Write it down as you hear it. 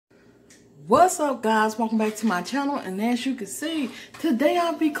What's up, guys? Welcome back to my channel, and as you can see, today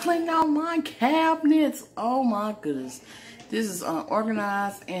I'll be cleaning out my cabinets. Oh my goodness, this is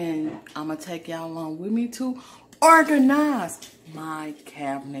unorganized, and I'm gonna take y'all along with me to organize my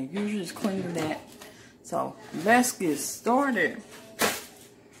cabinet. Usually just cleaning that. So let's get started.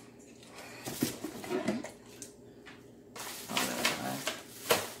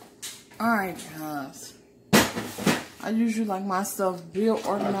 Alright, guys, I usually like my stuff real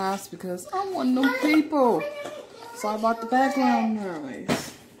organized because I'm one of them people. Sorry about the background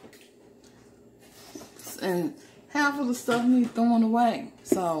noise. And half of the stuff needs throwing away.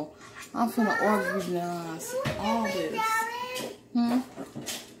 So I'm finna organize all this.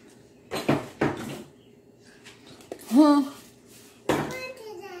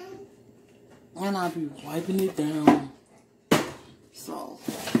 And I'll be wiping it down. So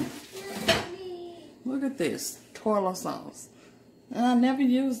look at this. Toilet sauce. And I never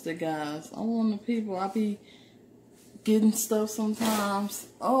used it, guys. I'm one of the people, I be getting stuff sometimes.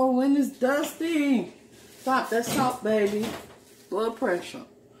 Oh, when it's dusty. Stop that salt, baby. Blood pressure.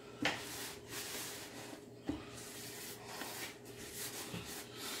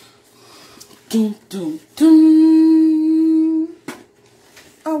 Dun, dun, dun.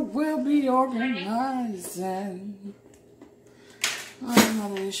 I will be organizing. I don't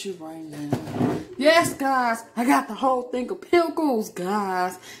have an issue right now. Yes, guys, I got the whole thing of pickles,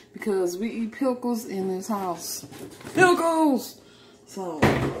 guys, because we eat pickles in this house. Pickles! So,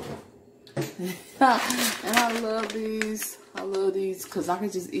 and I love these. I love these because I can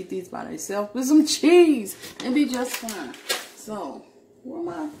just eat these by themselves with some cheese and be just fine. So, where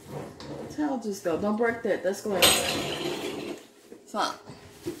my towel just go? Don't break that. That's going to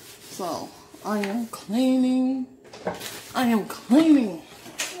So, I am cleaning. I am cleaning.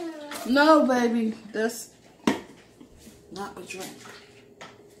 No, baby, that's not a drink.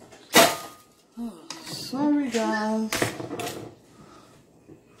 Oh, sorry, guys.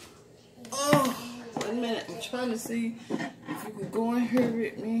 Oh, wait a minute. I'm trying to see if you can go in here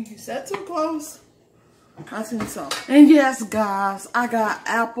with me. Is that too close? I think so. And yes, guys, I got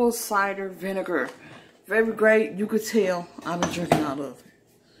apple cider vinegar. Very great. You could tell I've been drinking out of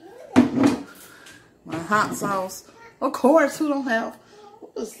it. My hot sauce. Of course, who don't have?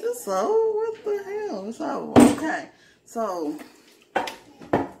 What is this? Oh, what the hell? It's all okay. So,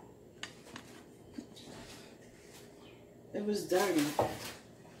 it was dirty.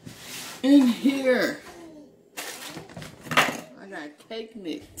 In here, I got cake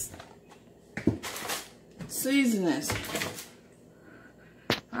mix, seasonings.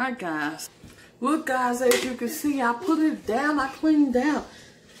 Alright, guys. Look, guys, as you can see, I put it down. I cleaned down.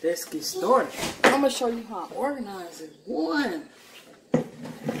 Let's get started. I'm going to show you how I organize it. 1,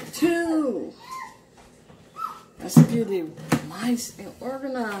 2. Let's get it nice and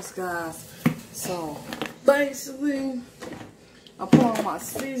organized, guys. So, basically, I put all my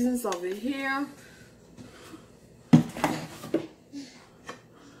seasons over here.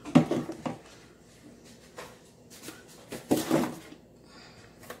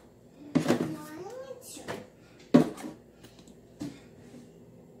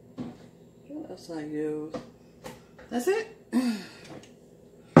 That's I use. That's it.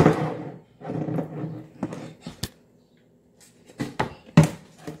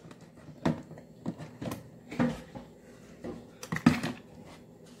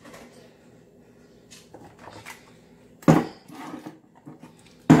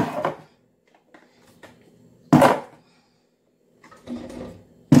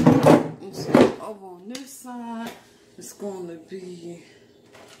 So over on this side, it's going to be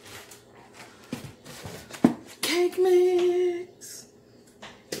cake mix.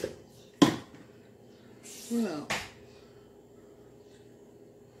 Well,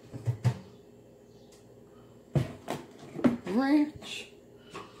 wrench.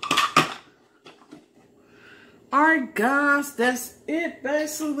 Alright, guys, that's it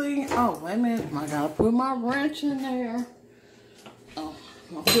basically. Oh, wait a minute. I gotta put my wrench in there. Oh,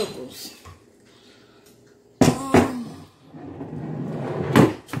 my pickles.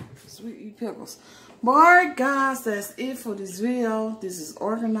 Sweet pickles. But alright, guys, that's it for this video. This is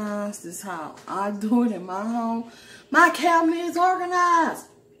organized. This is how I do it in my home. My cabinet is organized.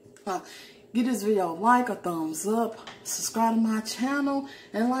 Give this video a like, a thumbs up, subscribe to my channel,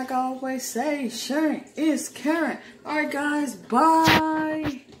 and like I always say, sharing is caring. Alright, guys,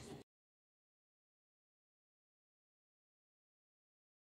 bye.